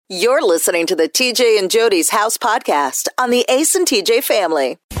You're listening to the TJ and Jody's House podcast on the Ace and TJ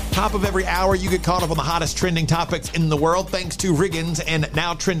family. Top of every hour, you get caught up on the hottest trending topics in the world thanks to Riggins and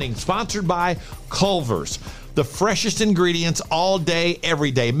Now Trending, sponsored by Culver's. The freshest ingredients all day,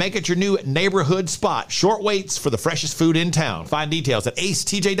 every day. Make it your new neighborhood spot. Short waits for the freshest food in town. Find details at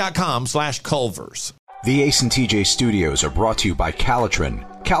acetj.com/Culver's. The Ace and TJ studios are brought to you by Calitrin.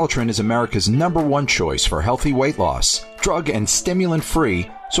 Calitrin is America's #1 choice for healthy weight loss. Drug and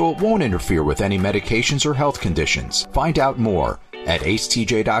stimulant-free, so it won't interfere with any medications or health conditions. Find out more at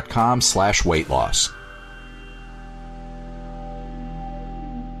acetj.com/weight loss.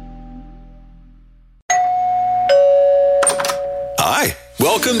 Hi,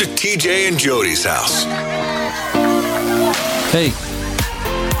 welcome to TJ and Jody's house. Hey,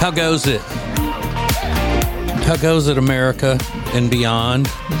 how goes it? How goes it, America and beyond?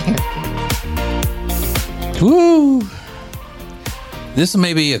 Woo! This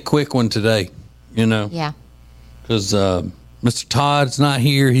may be a quick one today, you know? Yeah. Because Mr. Todd's not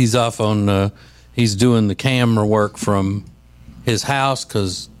here. He's off on, he's doing the camera work from his house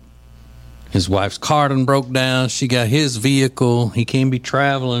because his wife's car done broke down. She got his vehicle. He can't be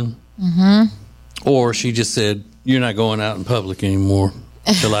traveling. Mm-hmm. Or she just said, you're not going out in public anymore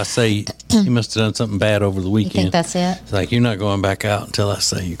until I say he must have done something bad over the weekend. You think that's it? It's like, you're not going back out until I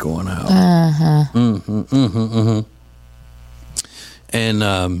say you're going out. Uh-huh. Mm-hmm, mm-hmm, mm-hmm.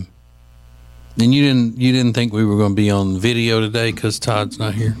 And you didn't think we were going to be on video today because Todd's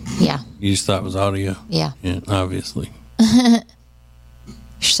not here? Yeah. You just thought it was audio? Yeah. Yeah, obviously. You're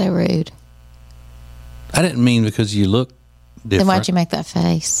so rude. I didn't mean because you look different. Then why'd you make that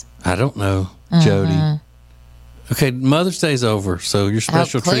face? I don't know, Jody. Okay, Mother's Day's over, so your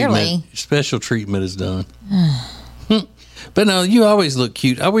special treatment is done. But no, you always look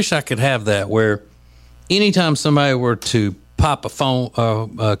cute. I wish I could have that where anytime somebody were to pop a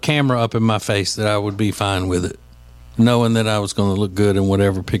camera up in my face, that I would be fine with it, knowing that I was going to look good in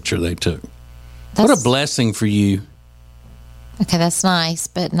whatever picture they took. What a blessing for you. Okay, that's nice,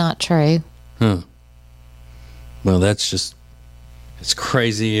 but not true. Well, it's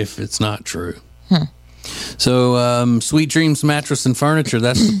crazy if it's not true. So, Sweet Dreams Mattress and Furniture,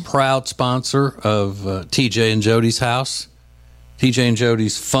 that's the proud sponsor of TJ and Jody's house. TJ and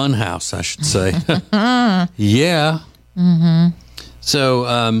Jody's fun house, I should say. Yeah. Mm-hmm.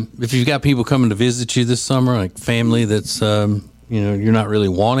 So, if you've got people coming to visit you this summer, like family that's, you're not really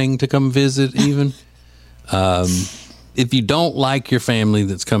wanting to come visit even. If you don't like your family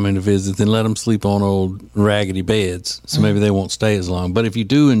that's coming to visit, then let them sleep on old raggedy beds. So maybe they won't stay as long. But if you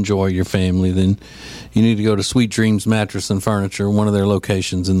do enjoy your family, then you need to go to Sweet Dreams Mattress and Furniture, one of their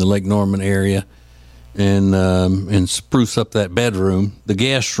locations in the Lake Norman area, and spruce up that bedroom, the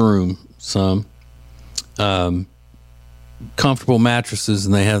guest room, some. Comfortable mattresses,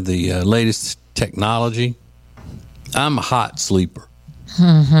 and they have the latest technology. I'm a hot sleeper.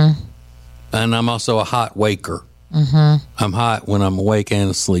 Mm-hmm. And I'm also a hot waker. Mm-hmm. I'm hot when I'm awake and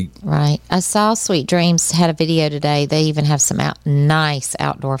asleep. Right. I saw Sweet Dreams had a video today. They even have some nice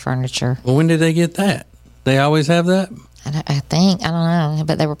outdoor furniture. Well, when did they get that? They always have that? I think. I don't know.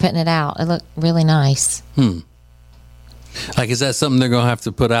 But they were putting it out. It looked really nice. Like, is that something they're going to have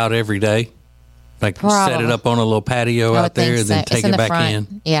to put out every day? Like, Probably. set it up on a little patio out there and then take it back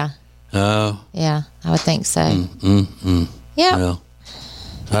in? Yeah. Oh. Yeah, I would think so. Yeah. Well,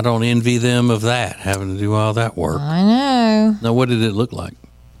 I don't envy them of that, having to do all that work. I know. Now, what did it look like?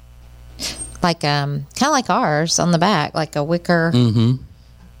 Like, kind of like ours on the back, like a wicker. Mm-hmm.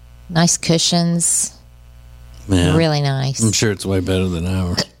 Nice cushions. Yeah. Really nice. I'm sure it's way better than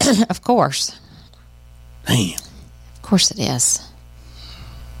ours. Of course. Damn. Of course it is.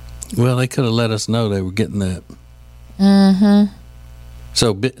 Well, they could have let us know they were getting that. Mm-hmm.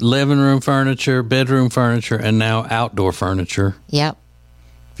 So, living room furniture, bedroom furniture, and now outdoor furniture. Yep.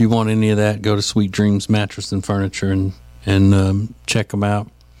 If you want any of that, go to Sweet Dreams Mattress and Furniture and check them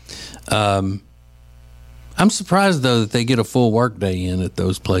out. I'm surprised, though, that they get a full work day in at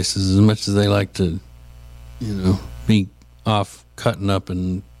those places, as much as they like to, be off cutting up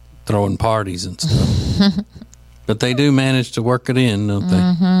and throwing parties and stuff. But they do manage to work it in, don't they?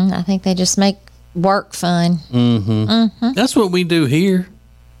 Mm-hmm. I think they just make work fun. Mm-hmm. Mm-hmm. That's what we do here.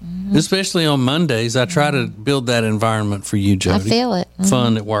 Mm-hmm. Especially on Mondays. I try to build that environment for you, Jody. I feel it. Mm-hmm.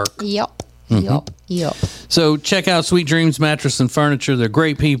 Fun at work. Yep. Mm-hmm. Yep. So check out Sweet Dreams Mattress and Furniture. They're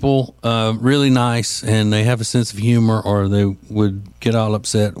great people, really nice, and they have a sense of humor, or they would get all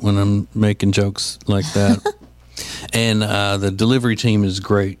upset when I'm making jokes like that. And the delivery team is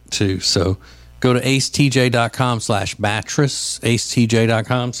great, too. So go to acetj.com/mattress,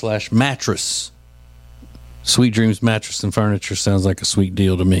 acetj.com/mattress. Sweet Dreams Mattress and Furniture sounds like a sweet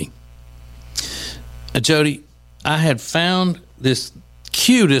deal to me. Jody, I had found this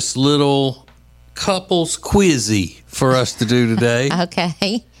cutest little couples quizzy for us to do today.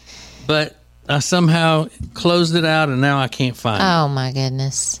 Okay. But I somehow closed it out, and now I can't find it. Oh, my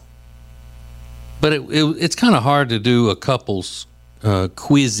goodness. But it's kind of hard to do a couples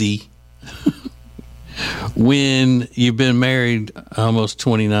quizzy when you've been married almost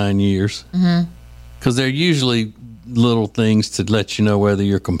 29 years. Because they're usually little things to let you know whether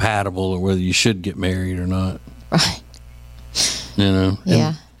you're compatible or whether you should get married or not. Right. You know?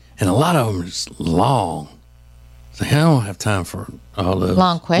 Yeah. And a lot of them are just long. It's like, I don't have time for all those.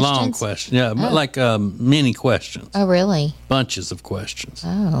 Long questions? Long questions. Yeah, but like many questions. Oh, really? Bunches of questions.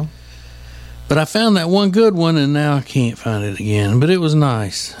 Oh. But I found that one good one, and now I can't find it again. But it was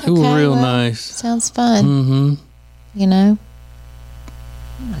nice. It was real nice. Sounds fun. Mm-hmm. You know?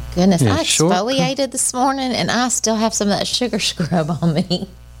 Oh, my goodness. Yeah, I exfoliated this morning, and I still have some of that sugar scrub on me.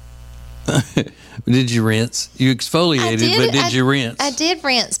 Did you rinse? You exfoliated, but did you rinse? I did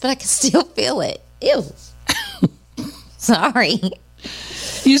rinse, but I can still feel it. Ew. Sorry.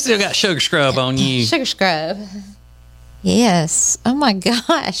 You still got sugar scrub on you. Sugar scrub. Yes. Oh, my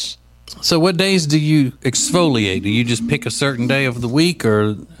gosh. So what days do you exfoliate? Do you just pick a certain day of the week?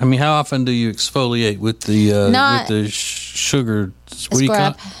 Or, I mean, how often do you exfoliate with the sugar, what do you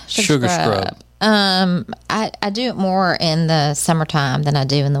call it? Sugar scrub. I do it more in the summertime than I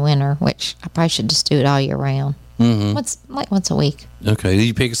do in the winter, which I probably should just do it all year round. Once a week. Okay. Do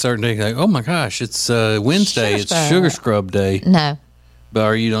you pick a certain day? Like, oh my gosh, it's Wednesday. It's sugar scrub day. No.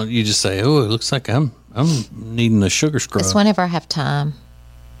 But you just say, oh, it looks like I'm needing a sugar scrub. It's whenever I have time.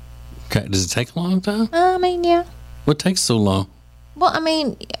 Okay. Does it take a long time? I mean, yeah. What takes so long? Well, I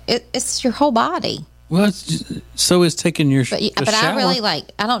mean, it's your whole body. Well, so is taking your but shower. I really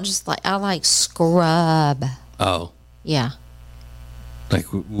I like scrub. Oh. Yeah. Like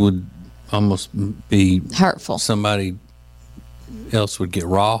would almost be hurtful. Somebody else would get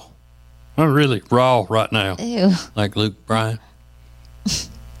raw. I'm really raw right now. Ew. Like Luke Bryan.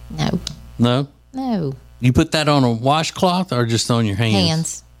 No. No? No. You put that on a washcloth or just on your hands?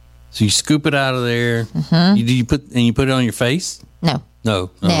 Hands. So you scoop it out of there. Mm-hmm. You put it on your face? No.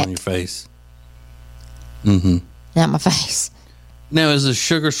 No, not on your face. Mm-hmm. Not my face. Now, is a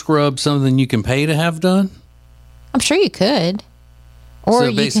sugar scrub something you can pay to have done? I'm sure you could. Or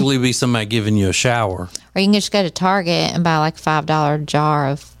so basically be somebody giving you a shower. Or you can just go to Target and buy like a $5 jar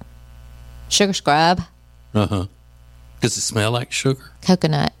of sugar scrub. Uh-huh. Does it smell like sugar?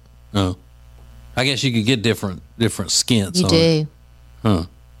 Coconut. Oh. I guess you could get different skins. You do. Huh.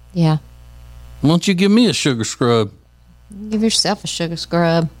 Yeah. Why don't you give me a sugar scrub? Give yourself a sugar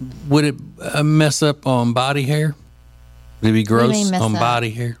scrub. Would it mess up on body hair? Would it be gross on body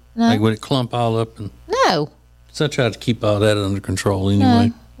hair? No. Like would it clump all up? No. So I try to keep all that under control anyway. No,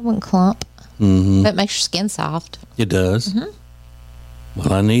 it wouldn't clump. Mm-hmm. But it makes your skin soft. It does? Mm-hmm.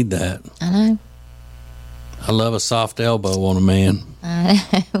 Well, I need that. I know. I love a soft elbow on a man.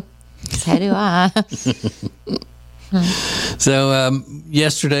 I know. So do I. So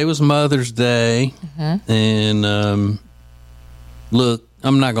yesterday was Mother's Day, and look,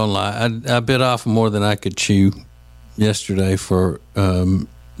 I'm not gonna lie, I bit off more than I could chew yesterday for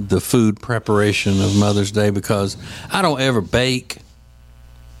the food preparation of Mother's Day because I don't ever bake,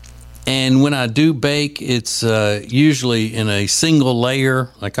 and when I do bake, it's usually in a single layer.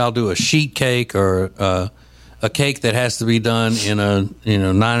 Like I'll do a sheet cake or a cake that has to be done in a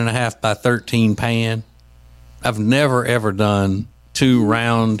 9.5 by 13 pan. I've never, ever done 2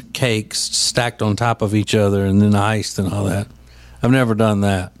 round cakes stacked on top of each other and then iced and all that. I've never done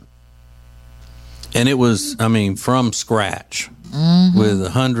that. And it was, from scratch with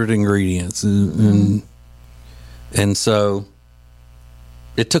 100 ingredients. And so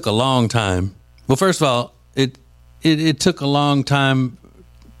it took a long time. Well, first of all, it took a long time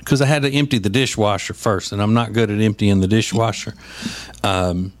because I had to empty the dishwasher first, and I'm not good at emptying the dishwasher.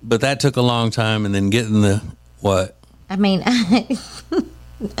 But that took a long time, and then getting the... What? I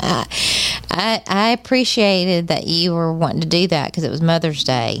appreciated that you were wanting to do that because it was Mother's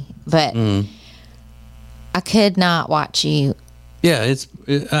Day, but I could not watch you. Yeah,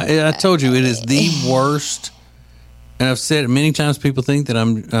 I told you it is the worst, and I've said it many times. People think that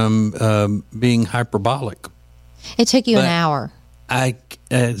I'm being hyperbolic. It took you an hour.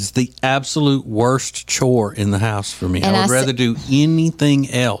 It's the absolute worst chore in the house for me. And I would rather do anything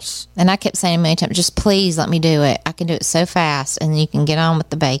else. And I kept saying many times, just please let me do it. I can do it so fast, and you can get on with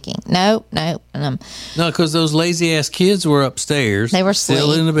the baking. Nope. And no, because those lazy ass kids were upstairs. They were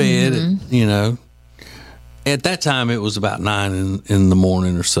still in the bed. Mm-hmm. At that time, it was about 9 in the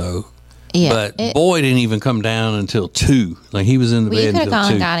morning or so. Yeah, but boy didn't even come down until 2. Like he was in the bed you could have until gone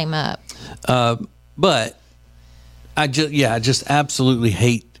 2. and got him up. But I just absolutely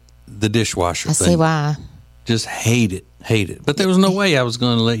hate the dishwasher thing. I see why. Just hate it. But there was no way I was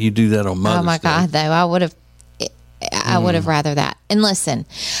going to let you do that on Mother's Day. Oh my God, though, I would have rather that. And listen,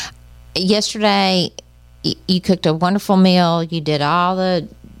 yesterday you cooked a wonderful meal. You did all the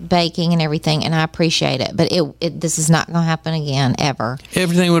baking and everything, and I appreciate it. But this is not going to happen again ever.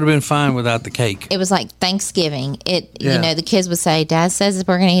 Everything would have been fine without the cake. It was like Thanksgiving. The kids would say, "Dad says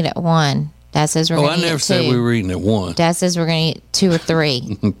we're going to eat at 1. Dad says we're going to eat at 2. I never said we were eating at 1. Dad says we're going to eat 2 or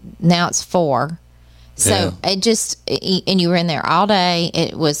 3. Now it's 4. So it just, and you were in there all day.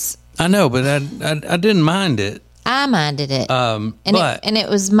 It was. I know, but I didn't mind it. I minded it. But it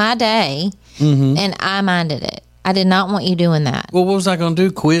was my day, and I minded it. I did not want you doing that. Well, what was I going to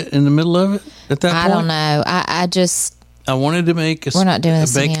do? Quit in the middle of it at that point? I don't know. I wanted to make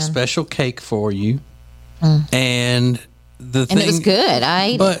a special cake for you, and it was good. I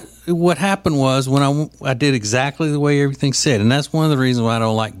ate it. What happened was when I did exactly the way everything said, and that's one of the reasons why I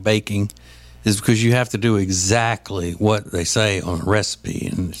don't like baking, is because you have to do exactly what they say on a recipe,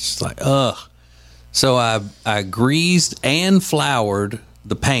 and it's just like ugh. So I greased and floured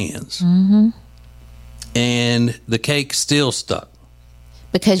the pans, and the cake still stuck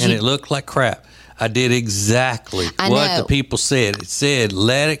and it looked like crap. I did exactly what the people said. It said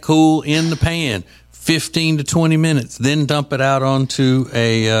let it cool in the pan 15 to 20 minutes, then dump it out onto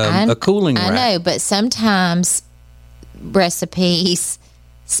a cooling rack. I know, but sometimes recipes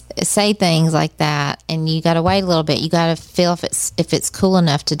say things like that, and you got to wait a little bit. You got to feel if it's cool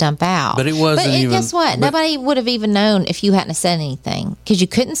enough to dump out. But it wasn't even. Guess what? Nobody would have even known if you hadn't said anything because you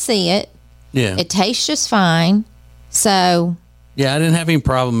couldn't see it. Yeah, it tastes just fine. So yeah, I didn't have any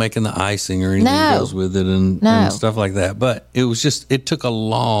problem making the icing or anything that goes with it and stuff like that. But it took a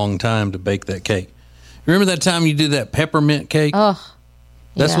long time to bake that cake. Remember that time you did that peppermint cake? Oh,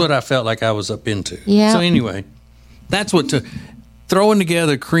 that's what I felt like I was up into. Yeah. So anyway, that's what throwing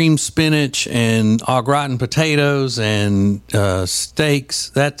together creamed spinach and au gratin potatoes and steaks.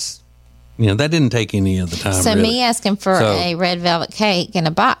 That didn't take any of the time. So really. Me asking for a red velvet cake in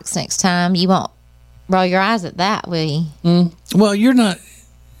a box next time, you won't roll your eyes at that, will you? Well, you're not.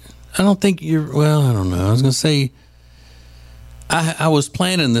 I don't think you're. Well, I don't know. I was going to say. I was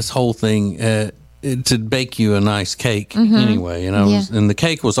planning this whole thing to bake you a nice cake anyway, and and the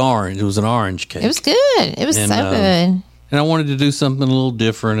cake was orange. It was an orange cake. It was good. It was so good. And I wanted to do something a little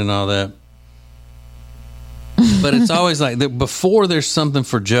different and all that. But it's always like that before there's something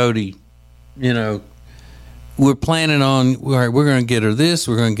for Jodi, we're planning on, all right, we're going to get her this,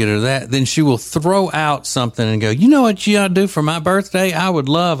 we're going to get her that. Then she will throw out something and go, you know what you ought to do for my birthday? I would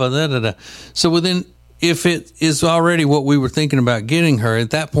love a da-da-da. So then if it is already what we were thinking about getting her,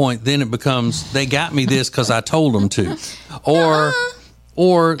 at that point, then it becomes, they got me this because I told them to.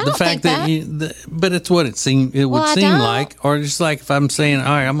 Or the fact that but it's what it would seem like, or just like if I'm saying, all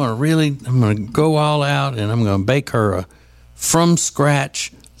right, I'm going to go all out and I'm going to bake her a from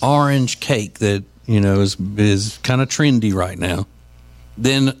scratch orange cake that, is kind of trendy right now.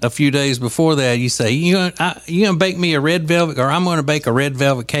 Then a few days before that, you say, you going to bake me a red velvet, or I'm going to bake a red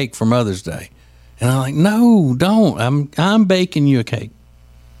velvet cake for Mother's Day. And I'm like, no, don't. I'm baking you a cake.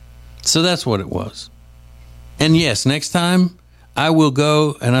 So that's what it was. And yes, next time, I will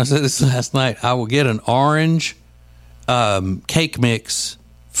go, and I said this last night, I will get an orange cake mix,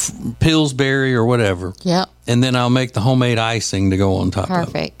 Pillsbury or whatever. Yep. And then I'll make the homemade icing to go on top of it.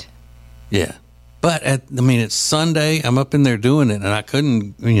 Perfect. Yeah. But, it's Sunday. I'm up in there doing it, and I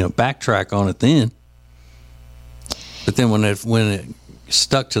couldn't, backtrack on it then. But then when it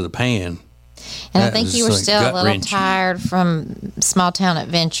stuck to the pan. And I think you were still a little tired from Small Town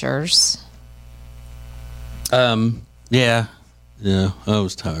Adventures. Yeah. Yeah, I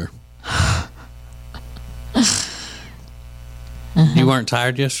was tired. You weren't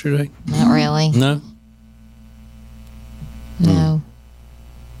tired yesterday? Not really. No? No.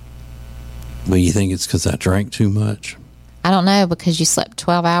 Well, you think it's because I drank too much? I don't know, because you slept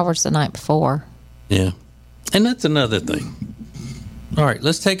 12 hours the night before. Yeah. And that's another thing. All right,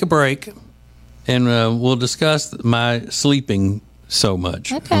 let's take a break, and we'll discuss my sleeping so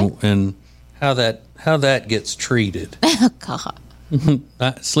much. Okay. And how that gets treated. Oh, God.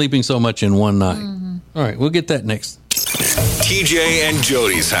 Sleeping so much in one night. All right, we'll get that next. TJ and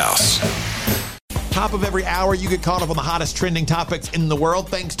Jodi's house. Top of every hour, you get caught up on the hottest trending topics in the world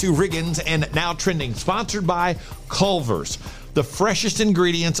thanks to Riggins and Now Trending, sponsored by Culver's. The freshest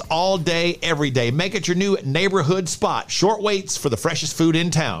ingredients all day, every day. Make it your new neighborhood spot. Short waits for the freshest food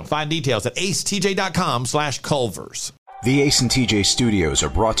in town. Find details at acetj.com/Culver's. The Ace and TJ studios are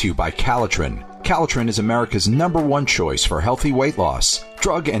brought to you by Calitrin. Calitrin is America's #1 choice for healthy weight loss.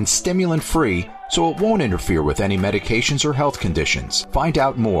 Drug and stimulant free, so it won't interfere with any medications or health conditions. Find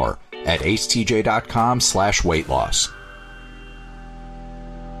out more at acetj.com/weight loss.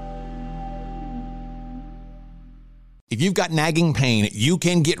 If you've got nagging pain, you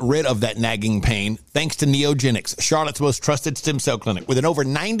can get rid of that nagging pain thanks to Neogenics, Charlotte's most trusted stem cell clinic with an over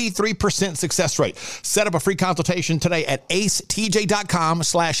 93% success rate. Set up a free consultation today at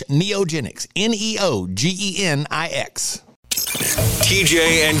acetj.com/neogenics, Neogenix.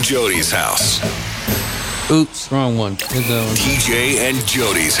 TJ and Jody's house. Oops, wrong one. Here's that one. TJ and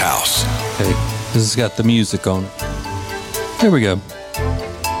Jody's house. Okay, this has got the music on it. Here we go.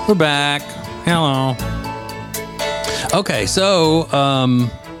 We're back. Hello. Okay, so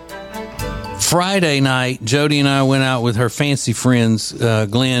Friday night, Jody and I went out with her fancy friends,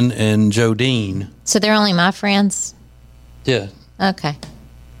 Glenn and Jodine. So they're only my friends? Yeah. Okay.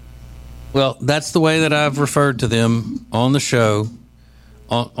 Well, that's the way that I've referred to them on the show,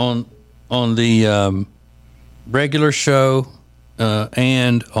 on the regular show,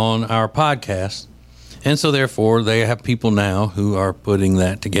 and on our podcast. And so, therefore, they have people now who are putting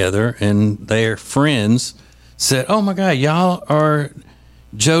that together, and their friends said, "Oh my God, y'all are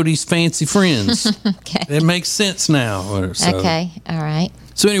Jody's fancy friends." Okay. It makes sense now. So, okay. All right.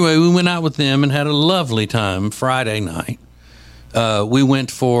 So anyway, we went out with them and had a lovely time Friday night. We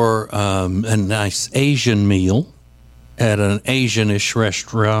went for a nice Asian meal at an Asianish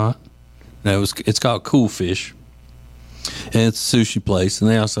restaurant. It's called Cool Fish. And it's a sushi place,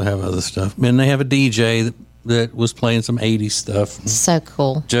 and they also have other stuff. And they have a DJ that was playing some 80s stuff. So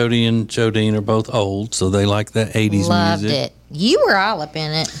cool. Jody and Jodine are both old, so they like that 80s Loved music. it. You were all up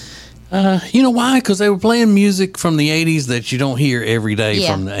in it. You know why? Because they were playing music from the 80s that you don't hear every day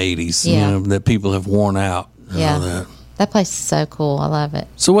Yeah. from the 80s, Yeah. you know, that people have worn out. And Yeah. all that. That place is so cool. I love it.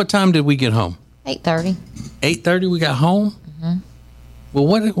 So what time did we get home? 8:30. 8:30 we got home? Mm-hmm. Well,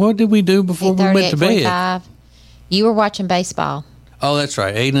 what did we do before we 8:30, went to bed? 8:45. You were watching baseball. Oh, that's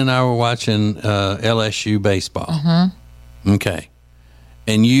right. Aiden and I were watching LSU baseball. Mm-hmm. Okay.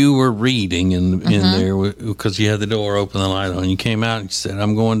 And you were reading in there because you had the door open, the light on. You came out and you said,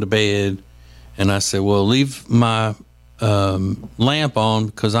 "I'm going to bed." And I said, "Well, leave my lamp on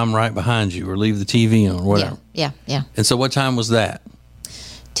because I'm right behind you, or leave the TV on, or whatever." Yeah. And so what time was that?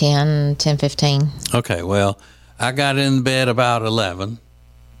 10:15. Okay, well, I got in bed about 11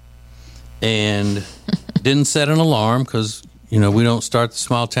 and didn't set an alarm because, you know, we don't start the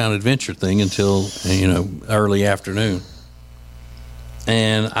small town adventure thing until, you know, early afternoon.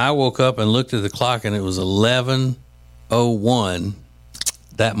 And I woke up and looked at the clock, and it was 11:01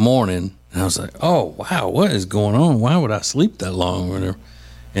 that morning. And I was like, "Oh, wow, what is going on? Why would I sleep that long?" Or whatever.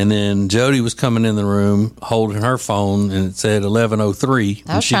 And then Jody was coming in the room holding her phone, and it said 11:03.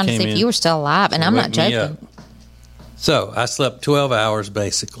 I was trying to see if you were still alive, and I'm not joking. So I slept 12 hours,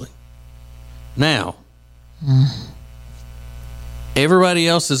 basically. Now, everybody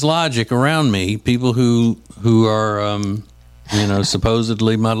else's logic around me, people who are, you know,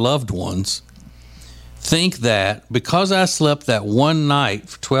 supposedly my loved ones, think that because I slept that one night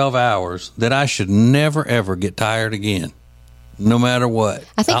for 12 hours, that I should never, ever get tired again, no matter what.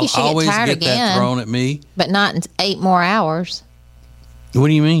 I think you should always get tired get again, that thrown at me. but not in 8 more hours. What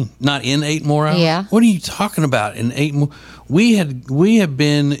do you mean? Not in 8 more hours? Yeah. What are you talking about? In 8 more? We have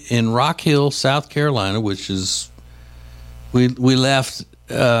been in Rock Hill, South Carolina, which is we left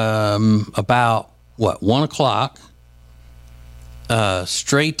about 1 o'clock.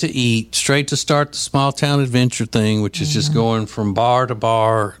 Straight to eat, straight to start the small town adventure thing, which is just going from bar to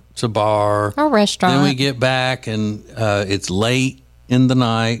bar to bar. Or restaurant. Then we get back, and it's late in the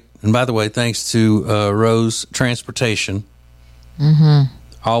night. And by the way, thanks to Rose Transportation.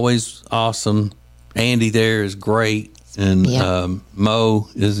 Always awesome. Andy there is great. And Mo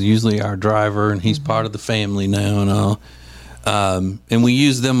is usually our driver, and he's part of the family now and all. And we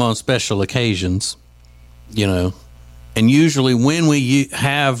use them on special occasions, you know. And usually when we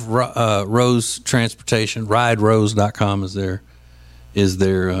have Rose Transportation, riderose.com is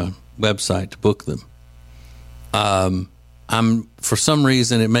their website to book them. For some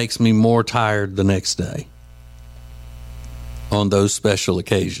reason, it makes me more tired the next day on those special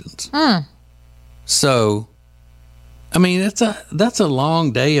occasions. So, I mean, that's a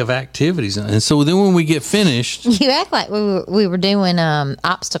long day of activities. And so then when we get finished... You act like we were doing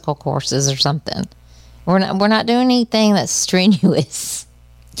obstacle courses or something. We're not doing anything that's strenuous.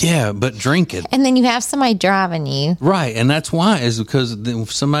 Yeah, but drink it. And then you have somebody driving you. Right, and that's why, is because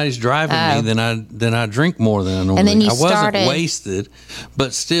if somebody's driving me, then I drink more than I normally. And then you wasn't wasted,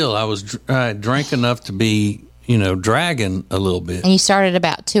 but still I drank enough to be, dragging a little bit. And you started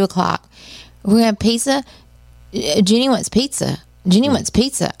about 2:00. We're going to have pizza? Jenny wants pizza. Jenny wants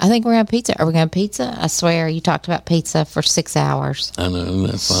pizza. I think we're going to have pizza. Are we going to have pizza? I swear, you talked about pizza for 6 hours. I know,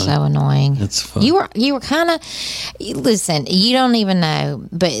 that's fun. So annoying. It's fun. You were kind of, listen, you don't even know,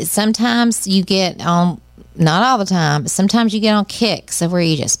 but sometimes you get on, not all the time, but sometimes you get on kicks of where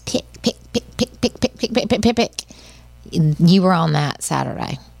you just pick. You were on that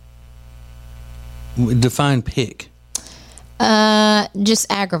Saturday. Define pick.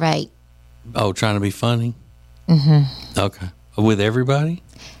 Just aggravate. Oh, trying to be funny? Mm-hmm. Okay. With everybody?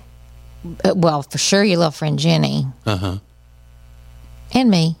 Well, for sure, your little friend Jenny. Uh-huh. And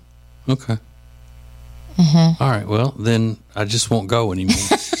me. Okay. Uh-huh. All right. Well, then I just won't go anymore.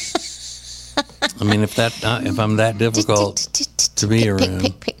 I mean, if I'm that difficult to be around.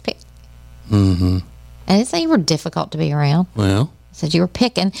 Pick. Mm-hmm. I didn't say you were difficult to be around. Well. I said you were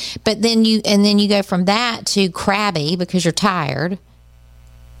picking. But then you go from that to crabby because you're tired.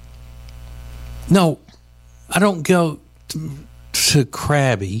 No, I don't go to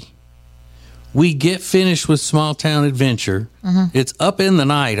crabby. We get finished with Small Town Adventure. Mm-hmm. It's up in the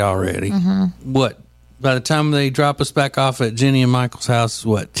night already. Mm-hmm. What? By the time they drop us back off at Jenny and Michael's house,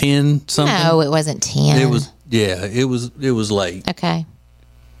 what, 10 something? No, it wasn't 10. It was late. Okay.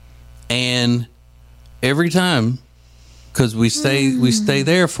 And every time, because we stay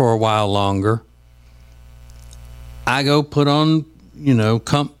there for a while longer, I go put on,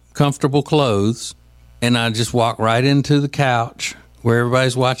 comfortable clothes, and I just walk right into the couch where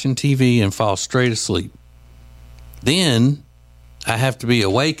everybody's watching TV and fall straight asleep. Then I have to be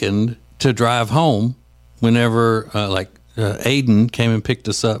awakened to drive home whenever, Aiden came and picked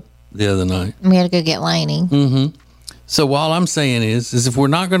us up the other night. We had to go get Lainey. Mm-hmm. So all I'm saying is if we're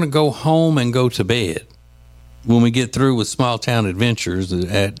not going to go home and go to bed when we get through with Small Town Adventures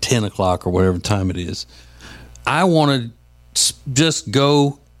at 10 o'clock or whatever time it is, I want to just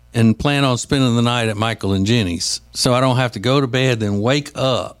go and plan on spending the night at Michael and Jenny's, so I don't have to go to bed, then wake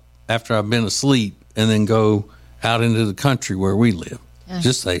up after I've been asleep, and then go out into the country where we live. Yeah.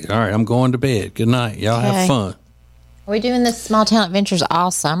 Just say, all right, I'm going to bed. Good night. Y'all have fun. Are we doing this Small Town Adventures all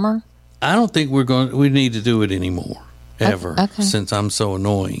summer? I don't think we need to do it anymore, ever, since I'm so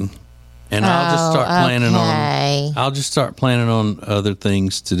annoying. And I'll just start planning on other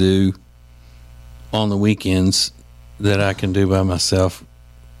things to do on the weekends that I can do by myself,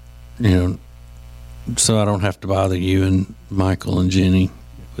 so I don't have to bother you and Michael and Jenny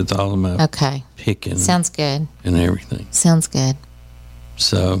with all of my picking. Sounds good. And everything. Sounds good.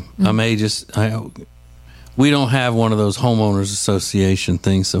 So I may we don't have one of those homeowners association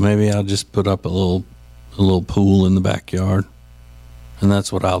things, so maybe I'll just put up a little pool in the backyard, and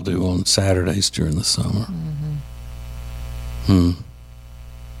that's what I'll do on Saturdays during the summer. Mm-hmm.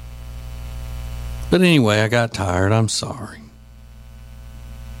 But anyway, I got tired. I'm sorry.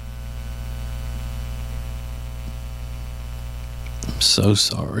 I'm so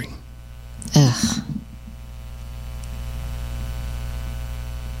sorry. Ugh.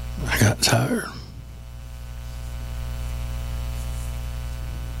 I got tired.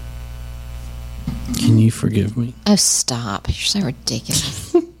 Can you forgive me? Oh, stop. You're so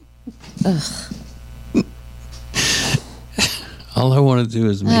ridiculous. Ugh. All I want to do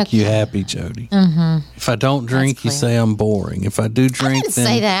is make you happy, Jodi. Mm-hmm. If I don't drink, you say I'm boring. If I do drink, then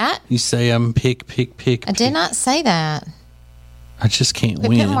say that. You say I'm pick. I did not say that. I just can't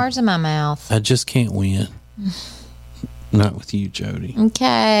win. Putting words in my mouth. I just can't win. Not with you, Jodi.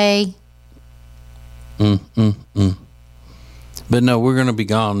 Okay. But no, we're going to be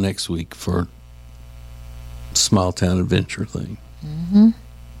gone next week for Small Town Adventure thing. Mm-hmm.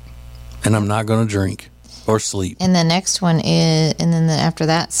 And I'm not going to drink or sleep. And the next one is, and then after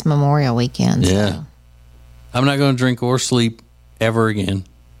that's Memorial Weekend. Yeah. So. I'm not going to drink or sleep ever again.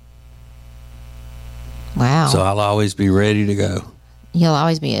 Wow. So I'll always be ready to go. You'll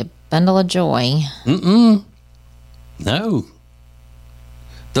always be a bundle of joy. No.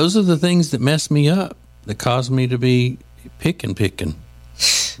 Those are the things that mess me up, that cause me to be picking.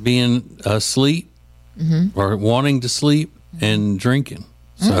 Being asleep or wanting to sleep and drinking.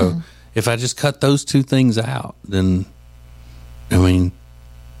 So if I just cut those two things out, then, I mean,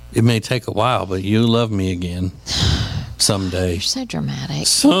 it may take a while, but you'll love me again someday. You're so dramatic.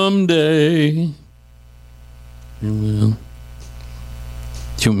 Someday. Well,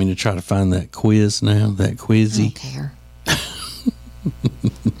 do you want me to try to find that quiz now? That quizzy? I don't care.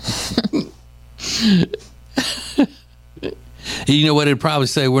 You know what? It'd probably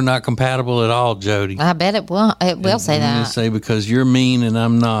say we're not compatible at all, Jodi. I bet it will. It will say that. It'll say because you're mean and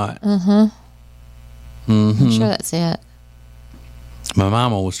I'm not. I'm sure that's it. My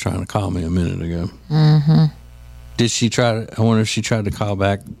mama was trying to call me a minute ago. Did she try? I wonder if she tried to call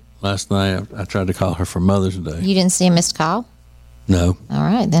back last night. I tried to call her for Mother's Day. You didn't see a missed call? No. All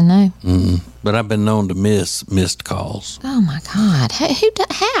right, then no. But I've been known to miss missed calls. Oh my God!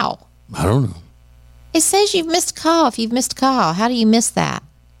 How? I don't know. It says you've missed a call. If you've missed a call, how do you miss that?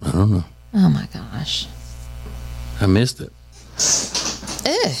 I don't know. Oh my gosh! I missed it. Ugh,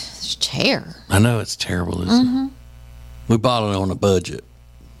 this chair. I know it's terrible, isn't it? We bought it on a budget.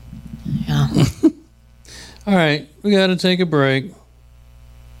 Yeah. All right, we got to take a break.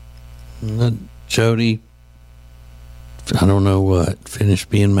 Let Jody, I don't know what, finish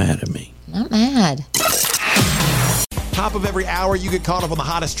being mad at me. Not mad. Top of every hour, you get caught up on the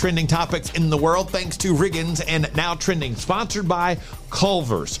hottest trending topics in the world thanks to Riggins and Now Trending, sponsored by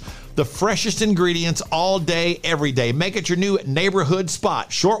Culver's. The freshest ingredients all day, every day. Make it your new neighborhood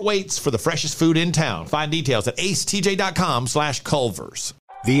spot. Short waits for the freshest food in town. Find details at acetj.com/Culver's.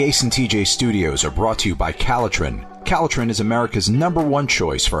 The Ace and TJ studios are brought to you by Calitrin. Calitrin is America's #1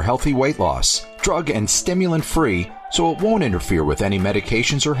 choice for healthy weight loss. Drug and stimulant free, so it won't interfere with any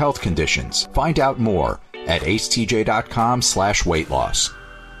medications or health conditions. Find out more at acetj.com/weight loss.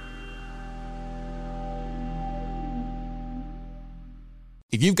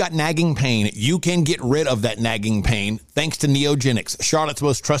 If you've got nagging pain, you can get rid of that nagging pain thanks to Neogenics, Charlotte's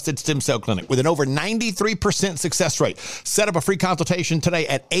most trusted stem cell clinic with an over 93% success rate. Set up a free consultation today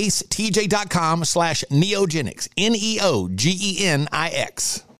at acetj.com/neogenics,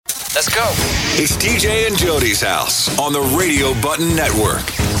 Neogenix. Let's go. It's TJ and Jody's house on the Radio Button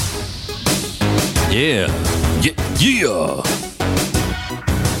Network. Yeah. Yeah.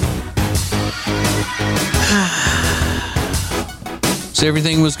 So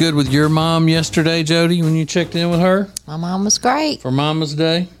everything was good with your mom yesterday, Jody, when you checked in with her? My mom was great. For Mama's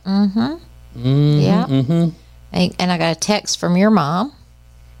Day? Yeah. And I got a text from your mom.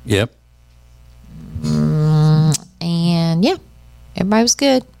 Yep. And yeah, everybody was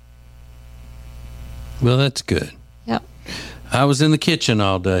good. Well, that's good. Yep. I was in the kitchen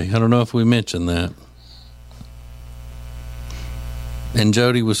all day. I don't know if we mentioned that. And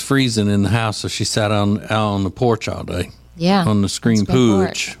Jody was freezing in the house, so she sat out on the porch all day. Yeah. On the screen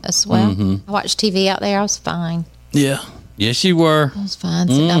porch. As well. I watched TV out there. I was fine. Yeah. Yes, you were. I was fine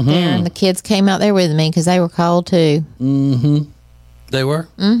sitting out there, and the kids came out there with me because they were cold too. They were?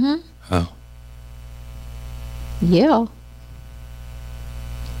 Oh. Yeah.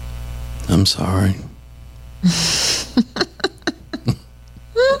 I'm sorry.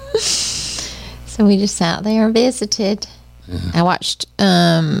 So we just sat there and visited. I watched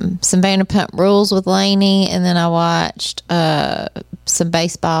some Vanderpump Rules with Lainey, and then I watched some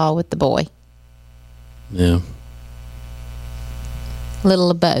baseball with the boy. Yeah.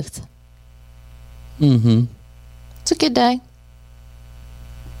 Little of both. It's a good day.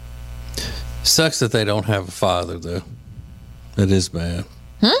 Sucks that they don't have a father, though. It is bad.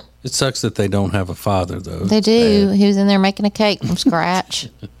 It sucks that they don't have a father, though. They do. He was in there making a cake from scratch.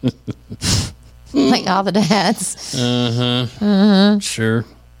 Like all the dads. Sure.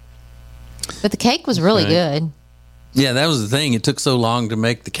 But the cake was really good. Yeah, that was the thing. It took so long to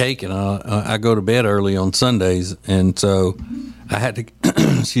make the cake, and I go to bed early on Sundays, and so I had to,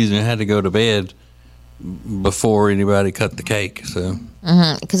 I had to go to bed before anybody cut the cake. So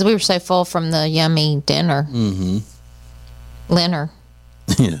because we were so full from the yummy dinner. Dinner.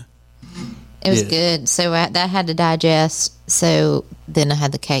 Yeah. It was good. So that had to digest. So then I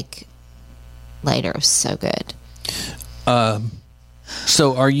had the cake later. It was so good.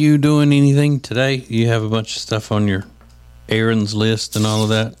 So are you doing anything today? You have a bunch of stuff on your errands list and all of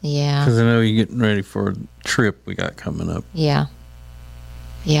that? Yeah. Because I know you're getting ready for a trip we got coming up. Yeah.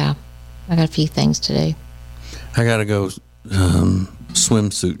 I got a few things to do. I got to go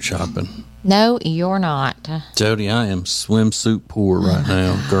swimsuit shopping. No, you're not. Jody, I am swimsuit poor right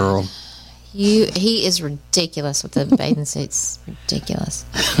now, girl. He is ridiculous with the bathing suits. Ridiculous.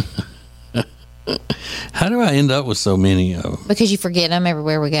 How do I end up with so many of them? Because you forget them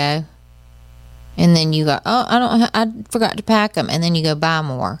everywhere we go. And then you go, I forgot to pack them. And then you go buy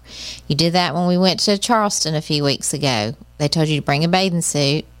more. You did that when we went to Charleston a few weeks ago. They told you to bring a bathing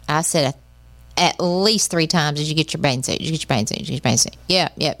suit. I said at least 3 times, did you get your bathing suit? Did you get your bathing suit? Did you get your bathing suit?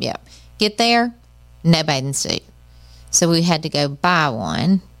 Yep. Get there, no bathing suit. So we had to go buy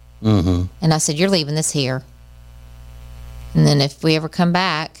one. And I said, you're leaving this here. And then if we ever come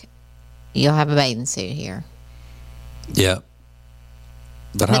back, you'll have a bathing suit here. Yeah.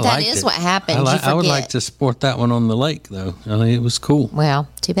 But that is what happens. I would like to sport that one on the lake, though. I mean, it was cool. Well,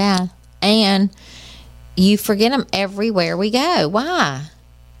 too bad. And you forget them everywhere we go. Why?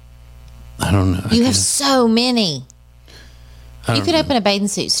 I don't know. You have so many. You could open a bathing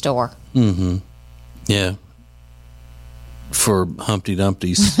suit store. Yeah. for Humpty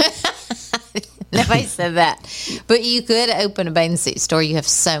Dumpty's. Nobody said that. But you could open a bathing suit store. You have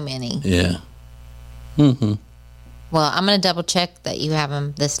so many. Yeah. Mm-hmm. Well, I'm going to double check that you have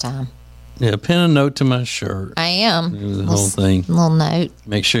them this time. Yeah, pin a note to my shirt. I am. The whole thing. Little note.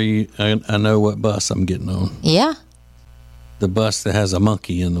 Make sure I know what bus I'm getting on. Yeah. The bus that has a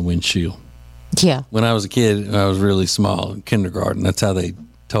monkey in the windshield. Yeah. When I was a kid, I was really small in kindergarten. That's how they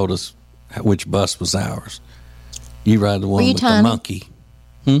told us which bus was ours. You ride the one with the monkey.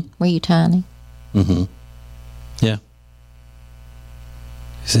 Were you tiny? Mm-hmm. Yeah.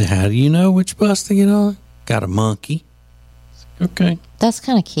 He said, how do you know which bus to get on? Got a monkey. Okay. That's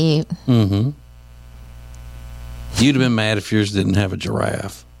kind of cute. Mm-hmm. You'd have been mad if yours didn't have a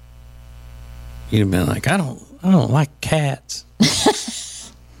giraffe. You'd have been like, I don't like cats.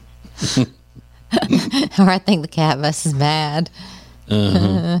 Or I think the cat bus is bad.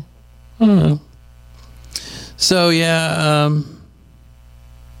 Uh-huh. I don't know. So yeah,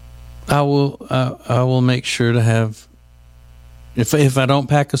 I will make sure to have. If I don't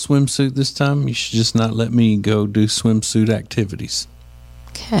pack a swimsuit this time, you should just not let me go do swimsuit activities.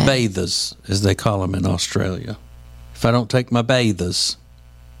 Okay. Bathers, as they call them in Australia. If I don't take my bathers.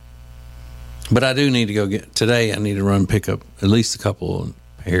 But I do need to go today I need to run pick up at least a couple of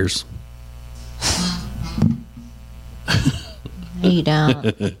pairs. No, you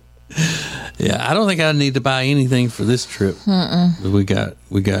don't. Yeah, I don't think I need to buy anything for this trip. We got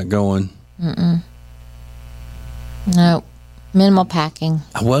going. No. Minimal packing.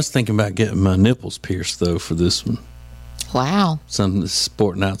 I was thinking about getting my nipples pierced though for this one. Wow.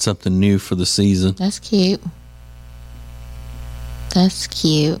 Sporting out something new for the season. That's cute. That's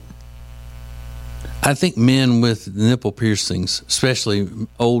cute. I think men with nipple piercings, especially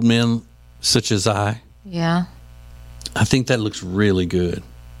old men such as I think that looks really good.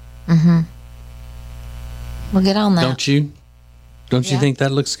 Mm-hmm. We'll get on that. Don't you? Don't you think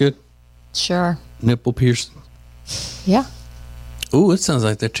that looks good? Sure. Nipple piercing? Yeah. Ooh, it sounds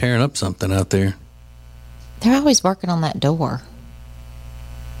like they're tearing up something out there. They're always working on that door.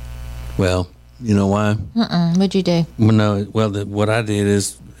 Well, you know why? What'd you do? Well, no. Well, what I did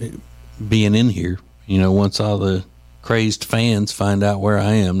is being in here. You know, once all the crazed fans find out where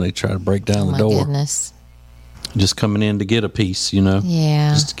I am, they try to break down the door. Oh, my goodness. Just coming in to get a piece, you know?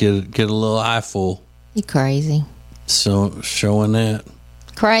 Yeah. Just to get a little eyeful. You crazy. So, showing that.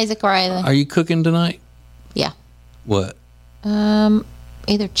 Crazy. Are you cooking tonight? Yeah. What?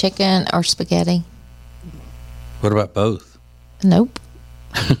 Either chicken or spaghetti. What about both? Nope.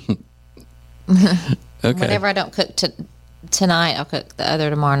 Okay. Whatever I don't cook tonight, I'll cook the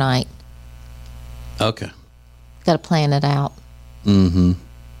other tomorrow night. Okay. Got to plan it out. Mm-hmm.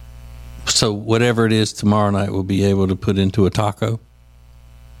 So whatever it is tomorrow night, we'll be able to put into a taco?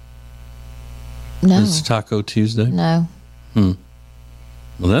 No. It's Taco Tuesday? No. Well,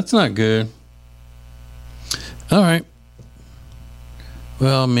 that's not good. All right.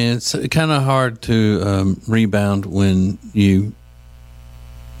 Well, I mean, it's kind of hard to rebound when you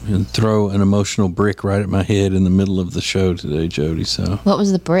throw an emotional brick right at my head in the middle of the show today, Jody. So What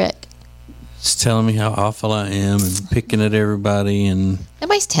was the brick? it's telling me how awful I am and picking at everybody and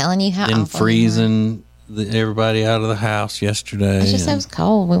Nobody's telling you how awful freezing everybody out of the house yesterday. It's just it was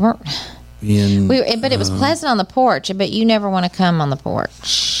cold. We weren't. But it was pleasant on the porch. But you never want to come on the porch.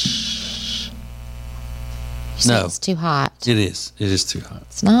 You said it's too hot. It is. It is too hot.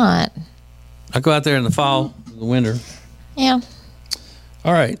 It's not. I go out there in the fall, the winter. Yeah.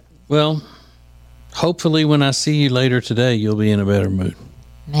 All right. Well, hopefully when I see you later today, you'll be in a better mood.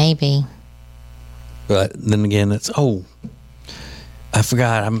 Maybe. But then again, I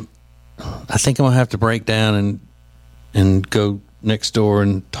forgot. I think I'm gonna have to break down and go next door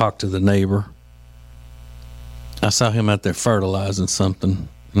and talk to the neighbor. I saw him out there fertilizing something,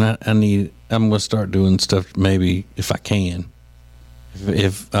 and I'm gonna start doing stuff maybe if I can,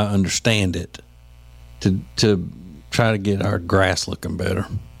 if I understand it, to try to get our grass looking better.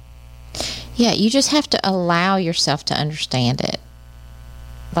 Yeah, you just have to allow yourself to understand it.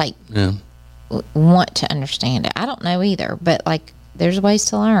 Like, want to understand it. I don't know either, but like, there's ways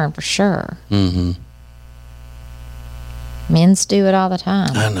to learn for sure. Mm-hmm. Men's do it all the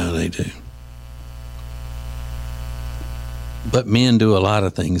time. I know they do. But men do a lot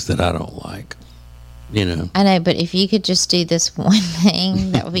of things that I don't like, you know. I know, but if you could just do this one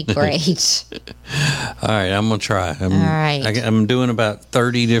thing, that would be great. All right, I'm going to try. All right. I'm doing about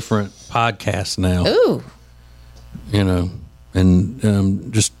 30 different podcasts now. Ooh. You know,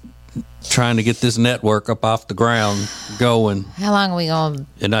 and just trying to get this network up off the ground going. How long are we going to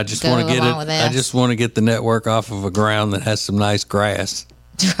And I just want to get it. I just want to get the network off of a ground that has some nice grass.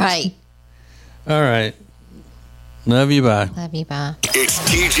 Right. All right. Love you, bye. Love you, bye. It's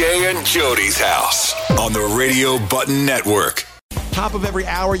TJ and Jody's house on the Radio Button Network. Top of every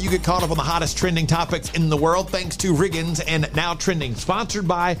hour, you get caught up on the hottest trending topics in the world thanks to Riggins and Now Trending, sponsored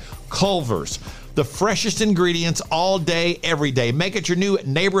by Culver's. The freshest ingredients all day, every day. Make it your new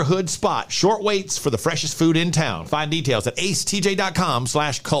neighborhood spot. Short waits for the freshest food in town. Find details at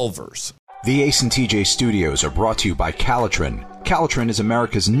acetj.com/Culver's. The Ace and TJ studios are brought to you by Calitrin. Calitrin is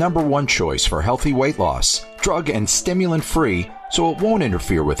America's #1 choice for healthy weight loss. Drug and stimulant-free, so it won't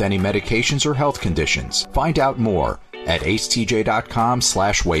interfere with any medications or health conditions. Find out more at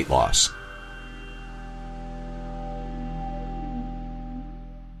acetj.com/weight loss.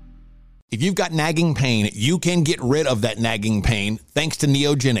 If you've got nagging pain, you can get rid of that nagging pain thanks to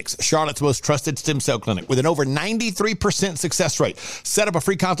Neogenics, Charlotte's most trusted stem cell clinic with an over 93% success rate. Set up a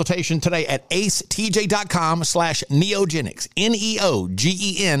free consultation today at acetj.com/Neogenics,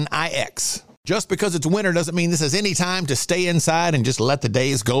 Neogenix. Just because it's winter doesn't mean this is any time to stay inside and just let the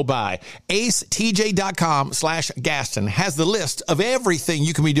days go by. AceTJ.com/Gaston has the list of everything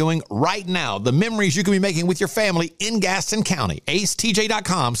you can be doing right now, the memories you can be making with your family in Gaston County.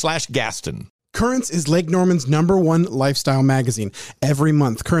 AceTJ.com/Gaston. Currents is Lake Norman's #1 lifestyle magazine. Every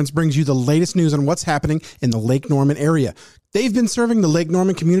month, Currents brings you the latest news on what's happening in the Lake Norman area. They've been serving the Lake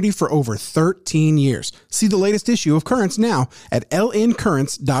Norman community for over 13 years. See the latest issue of Currents now at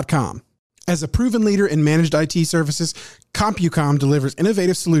lncurrents.com. As a proven leader in managed IT services, CompuCom delivers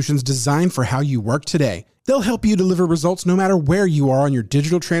innovative solutions designed for how you work today. They'll help you deliver results no matter where you are on your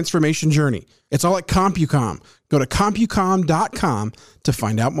digital transformation journey. It's all at CompuCom. Go to CompuCom.com to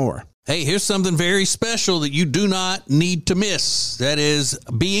find out more. Hey, here's something very special that you do not need to miss. That is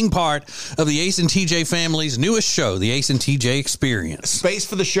being part of the Ace and TJ family's newest show, the Ace and TJ Experience. Space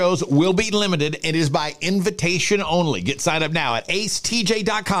for the shows will be limited. It is by invitation only. Get signed up now at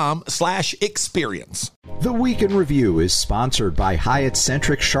acetj.com/experience. The Week in Review is sponsored by Hyatt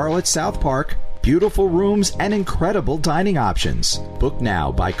Centric Charlotte South Park. Beautiful rooms and incredible dining options. Book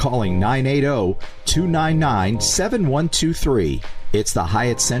now by calling 980-299-7123. It's the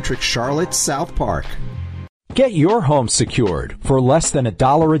Hyatt Centric Charlotte South Park. Get your home secured for less than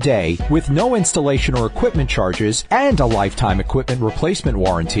 $1 a day with no installation or equipment charges and a lifetime equipment replacement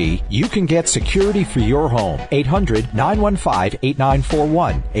warranty. You can get security for your home.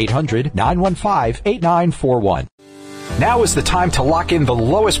 800-915-8941. 800-915-8941. Now is the time to lock in the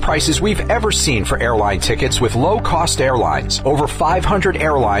lowest prices we've ever seen for airline tickets with low-cost airlines. Over 500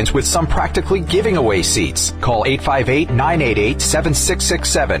 airlines with some practically giving away seats. Call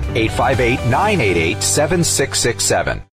 858-988-7667. 858-988-7667.